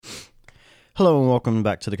Hello and welcome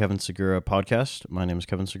back to the Kevin Segura podcast. My name is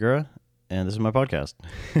Kevin Segura, and this is my podcast.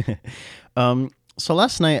 So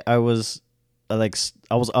last night I was I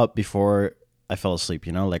was up before I fell asleep.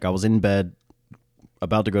 I was in bed,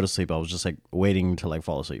 about to go to sleep. I was just waiting to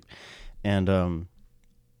fall asleep, and I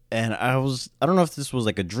don't know if this was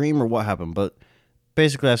a dream or what happened, but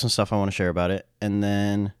basically I have some stuff I want to share about it, and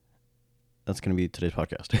then that's gonna be today's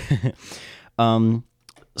podcast.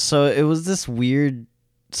 So it was this weird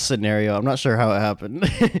scenario. I'm not sure how it happened,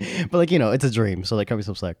 but it's a dream, so cut me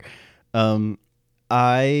some slack.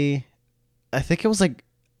 I think it was I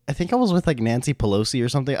think I was with Nancy Pelosi or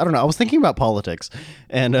something. I don't know. I was thinking about politics,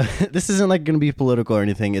 and this isn't going to be political or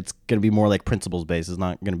anything. It's going to be more principles based. It's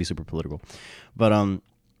not going to be super political, but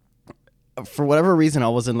for whatever reason, I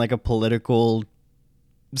was in a political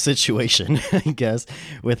situation, I guess,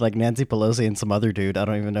 with Nancy Pelosi and some other dude. I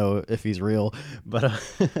don't even know if he's real, but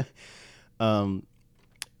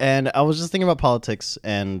and I was just thinking about politics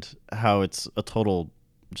and how it's a total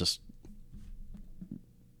just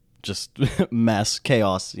mess,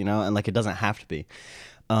 chaos, and it doesn't have to be.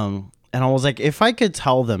 And I was if I could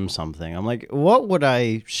tell them something, I'm what would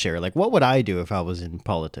I share? What would I do if I was in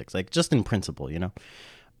politics? Just in principle,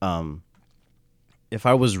 if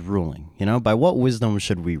I was ruling, by what wisdom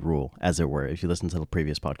should we rule, as it were, if you listen to the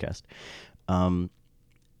previous podcast.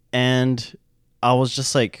 And I was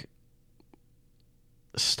just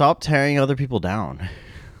stop tearing other people down.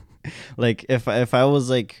 If I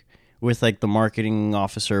was with the marketing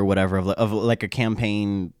officer or whatever of a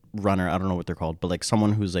campaign runner, I don't know what they're called, but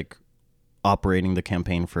someone who's operating the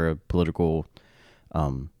campaign for a political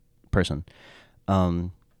person, I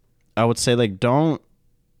would say don't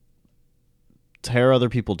tear other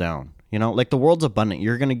people down. The world's abundant.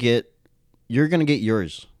 You're gonna get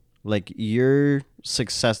yours. Your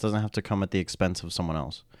success doesn't have to come at the expense of someone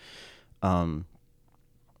else.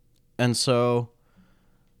 And so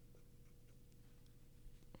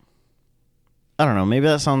I don't know, maybe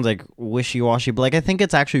that sounds wishy-washy, but I think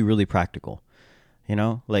it's actually really practical,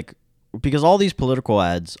 because all these political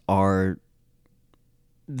ads are,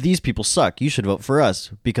 these people suck, you should vote for us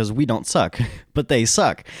because we don't suck, but they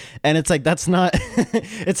suck. And it's that's not,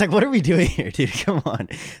 it's what are we doing here, dude? Come on.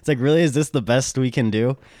 It's really, is this the best we can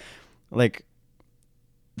do?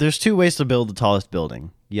 There's two ways to build the tallest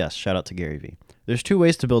building. Yes, shout out to Gary Vee. There's two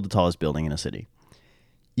ways to build the tallest building in a city.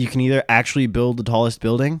 You can either actually build the tallest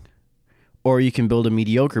building, or you can build a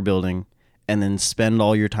mediocre building and then spend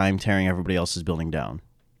all your time tearing everybody else's building down.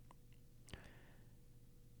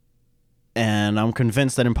 And I'm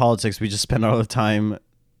convinced that in politics, we just spend all the time,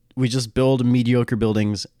 we just build mediocre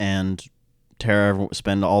buildings and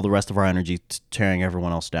spend all the rest of our energy tearing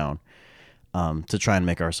everyone else down, to try and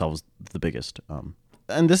make ourselves the biggest.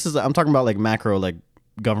 And this is, I'm talking about macro,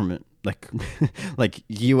 government,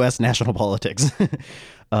 U.S. national politics.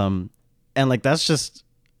 And that's just,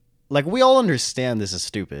 we all understand this is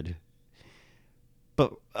stupid,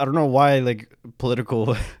 but I don't know why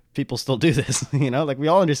political people still do this. We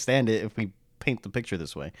all understand it if we paint the picture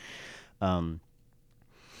this way. And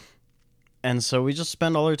so we just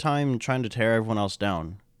spend all our time trying to tear everyone else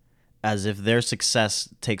down as if their success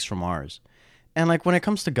takes from ours. And when it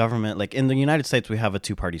comes to government, in the United States, we have a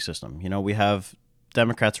two-party system. We have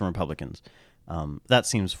Democrats and Republicans. That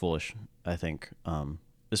seems foolish, I think,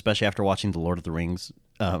 especially after watching the Lord of the Rings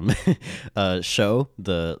show,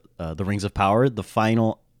 the Rings of Power. The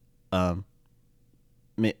final,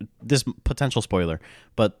 this potential spoiler,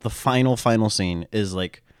 but the final scene is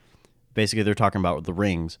basically they're talking about the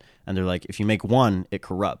rings, and they're if you make one, it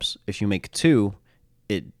corrupts. If you make two,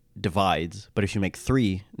 it divides. But if you make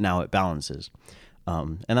three, now it balances.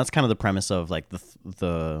 And that's kind of the premise of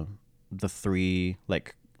the three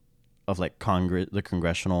of Congress, the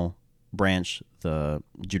congressional branch, the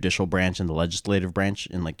judicial branch, and the legislative branch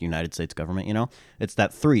in United States government. It's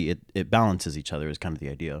that three, it balances each other is kind of the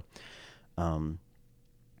idea. And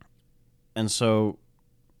so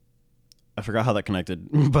I forgot how that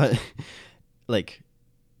connected, but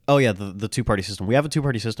oh yeah, the two-party system. We have a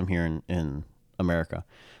two-party system here in America.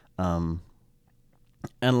 And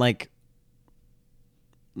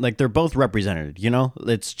they're both represented,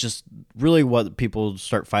 it's just really what people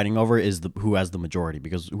start fighting over is who has the majority,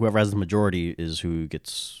 because whoever has the majority is who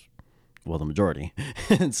gets, the majority.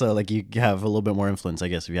 And so you have a little bit more influence, I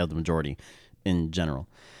guess, if you have the majority in general.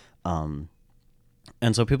 And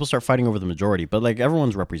so people start fighting over the majority, but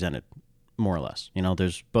everyone's represented more or less,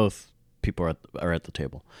 there's both people are at the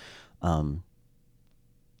table.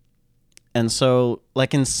 And so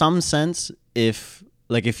in some sense, if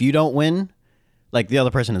you don't win, the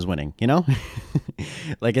other person is winning,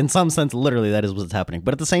 in some sense, literally that is what's happening.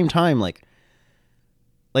 But at the same time,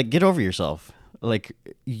 like, get over yourself. Like,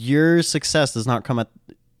 your success does not come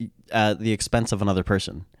at the expense of another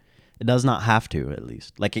person. It does not have to, at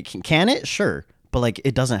least. Like, it can it? Sure. But, like,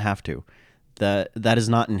 it doesn't have to. That is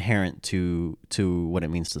not inherent to what it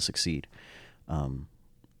means to succeed,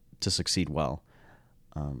 to succeed well.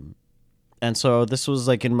 And so this was,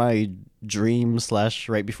 like, in my dream /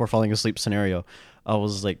 right before falling asleep scenario. I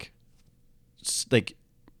was like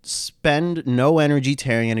spend no energy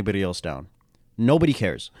tearing anybody else down. Nobody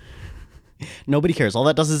cares. Nobody cares. All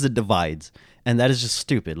that does is it divides, and that is just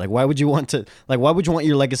stupid. Like, why would you want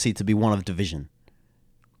your legacy to be one of division?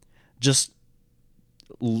 Just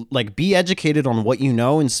like, be educated on what you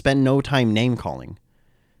know and spend no time name calling.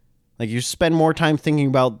 Like, you spend more time thinking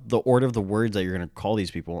about the order of the words that you're going to call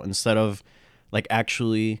these people, instead of, like,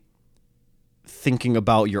 actually thinking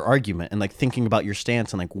about your argument and, like, thinking about your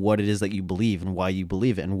stance and, like, what it is that you believe and why you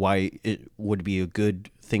believe it and why it would be a good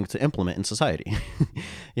thing to implement in society.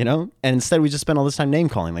 You know? And instead we just spend all this time name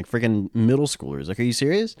calling, like freaking middle schoolers. Like, are you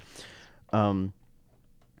serious? And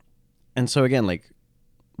so again, like,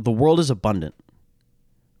 the world is abundant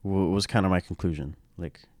was kind of my conclusion.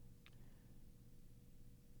 Like,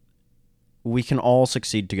 we can all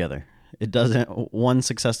succeed together. One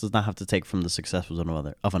success does not have to take from the success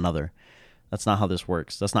of another. That's not how this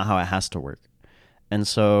works. That's not how it has to work. And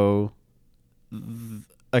so,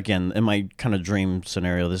 again, in my kind of dream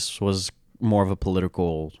scenario, this was more of a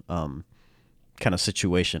political kind of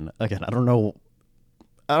situation. Again, I don't know.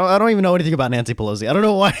 I don't even know anything about Nancy Pelosi. I don't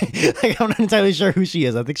know why. Like, I'm not entirely sure who she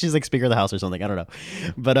is. I think she's like Speaker of the House or something. I don't know.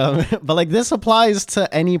 But like, this applies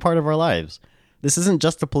to any part of our lives. This isn't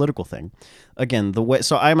just a political thing. Again,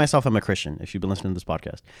 so I myself am a Christian, if you've been listening to this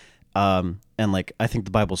podcast. And like, I think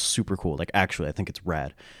the Bible's super cool. Like, actually, I think it's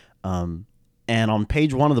rad. And on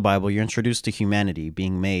page 1 of the Bible, you're introduced to humanity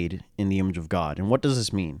being made in the image of God. And what does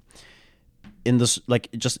this mean? In this, like,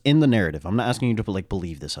 just in the narrative, I'm not asking you to, like,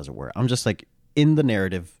 believe this, as it were. I'm just like, in the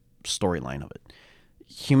narrative storyline of it,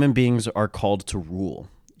 human beings are called to rule.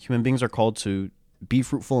 Human beings are called to be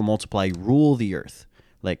fruitful and multiply, rule the earth.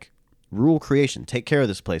 Like, rule creation, take care of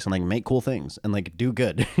this place, and, like, make cool things, and, like, do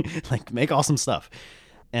good. Like, make awesome stuff.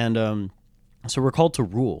 And so we're called to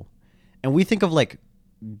rule. And we think of, like,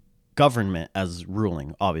 government as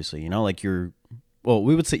ruling, obviously, you know, like, we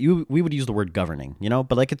would say we would use the word governing, you know,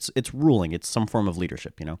 but, like, it's ruling, it's some form of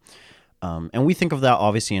leadership, you know. And we think of that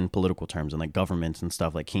obviously in political terms and, like, governments and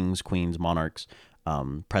stuff, like kings, queens, monarchs,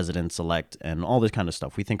 presidents elect, and all this kind of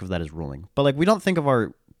stuff. We think of that as ruling, but, like, we don't think of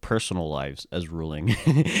our personal lives as ruling.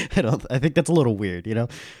 I think that's a little weird, you know.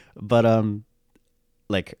 But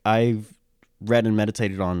like, I've read and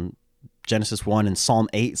meditated on Genesis 1 and Psalm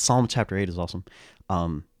 8. Psalm chapter 8 is awesome.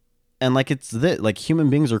 And, like, it's like, human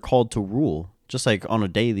beings are called to rule, just, like, on a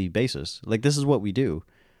daily basis. Like, this is what we do.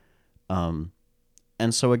 And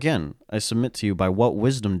so, again, I submit to you, by what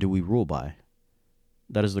wisdom do we rule by?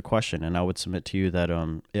 That is the question. And I would submit to you that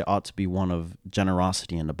it ought to be one of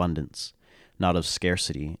generosity and abundance, not of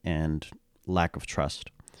scarcity and lack of trust.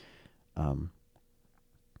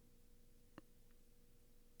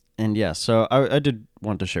 And yeah, so I did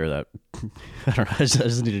want to share that. I don't know, I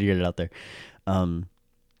just needed to get it out there.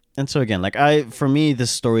 And so, again, like, for me,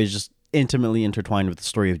 this story is just intimately intertwined with the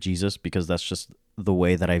story of Jesus, because that's just the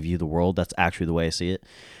way that I view the world. That's actually the way I see it.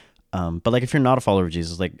 But, like, if you're not a follower of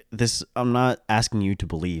Jesus, like, this, I'm not asking you to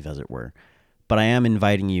believe, as it were, but I am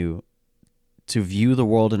inviting you to view the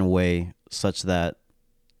world in a way such that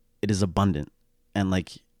it is abundant, and,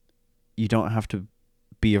 like, you don't have to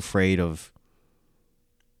be afraid of,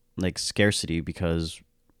 like, scarcity because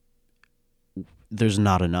there's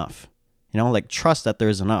not enough. You know, like, trust that there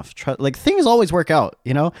is enough. Like, things always work out,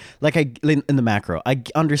 you know? Like, in the macro, I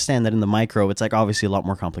understand that in the micro, it's, like, obviously a lot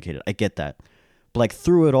more complicated. I get that. But, like,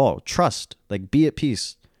 through it all, trust. Like, be at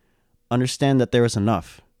peace. Understand that there is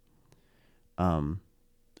enough. And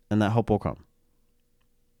that hope will come.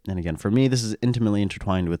 And again, for me, this is intimately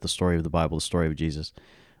intertwined with the story of the Bible, the story of Jesus.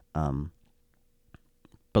 But,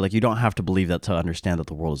 like, you don't have to believe that to understand that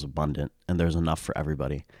the world is abundant and there's enough for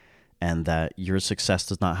everybody. And that your success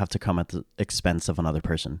does not have to come at the expense of another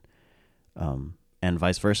person, and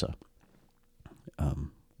vice versa.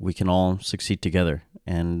 We can all succeed together.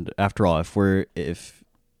 And after all, if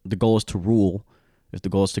the goal is to rule, if the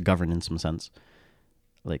goal is to govern in some sense,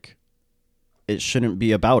 like, it shouldn't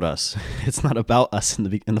be about us. It's not about us in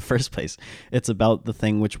the first place. It's about the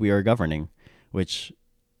thing which we are governing, which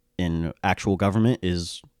in actual government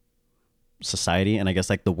is society, and I guess,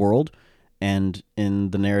 like, the world. And in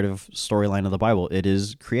the narrative storyline of the Bible, it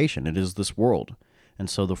is creation. It is this world. And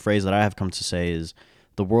so the phrase that I have come to say is,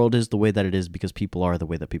 the world is the way that it is because people are the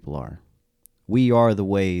way that people are. We are the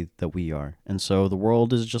way that we are. And so the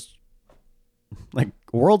world is just like,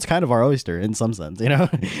 world's kind of our oyster in some sense, you know?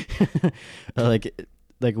 like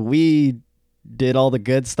we did all the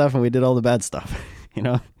good stuff and we did all the bad stuff, you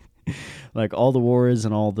know? Like all the wars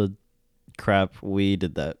and all the crap, we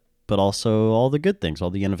did that. But also all the good things, all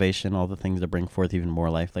the innovation, all the things that bring forth even more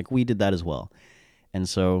life, like we did that as well. And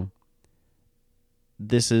so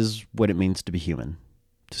this is what it means to be human,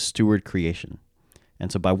 to steward creation.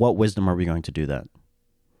 And so by what wisdom are we going to do that?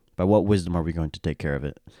 By what wisdom are we going to take care of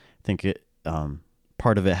it? I think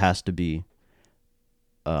part of it has to be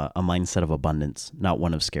a mindset of abundance, not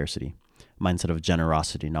one of scarcity. A mindset of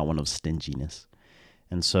generosity, not one of stinginess.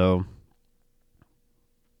 And so,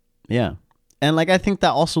 yeah. And like, I think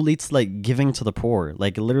that also leads to like giving to the poor,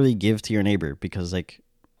 like literally give to your neighbor, because like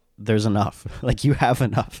there's enough, like you have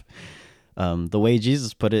enough. The way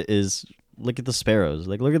Jesus put it is, look at the sparrows,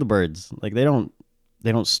 like look at the birds, like they don't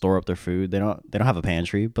store up their food. They don't have a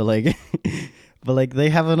pantry, but like, but like they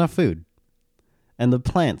have enough food. And the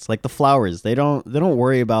plants, like the flowers, they don't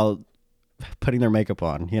worry about putting their makeup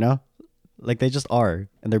on, you know, like they just are,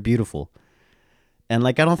 and they're beautiful. And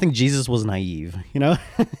like, I don't think Jesus was naive, you know,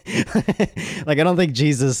 like I don't think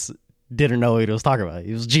Jesus didn't know what he was talking about.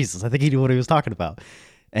 He was Jesus. I think he knew what he was talking about.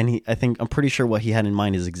 And I'm pretty sure what he had in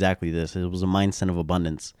mind is exactly this. It was a mindset of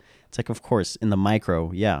abundance. It's like, of course, in the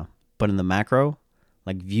micro, yeah, but in the macro,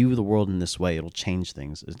 like view the world in this way. It'll change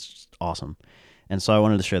things. It's just awesome. And so I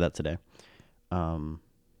wanted to share that today.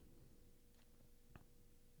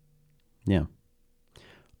 Yeah.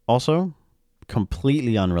 Also,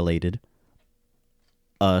 completely unrelated,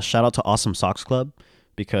 shout out to Awesome Socks Club,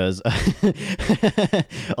 because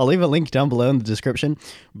I'll leave a link down below in the description,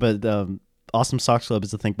 but Awesome Socks Club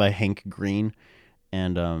is a thing by Hank Green,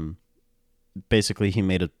 and basically he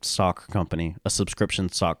made a sock company, a subscription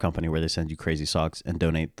sock company where they send you crazy socks and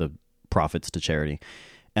donate the profits to charity.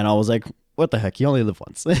 And I was like, what the heck, you only live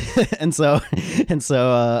once. and so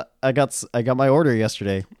I got my order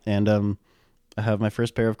yesterday, and I have my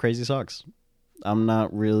first pair of crazy socks. I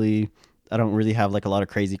don't really have like a lot of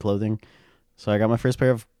crazy clothing, so I got my first pair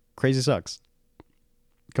of crazy socks.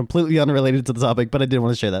 Completely unrelated to the topic, but I did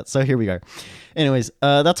want to share that. So here we are. Anyways,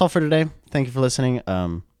 that's all for today. Thank you for listening.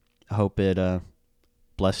 I hope it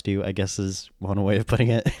blessed you, I guess is one way of putting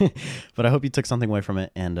it. But I hope you took something away from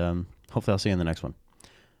it, and hopefully I'll see you in the next one.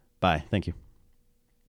 Bye. Thank you.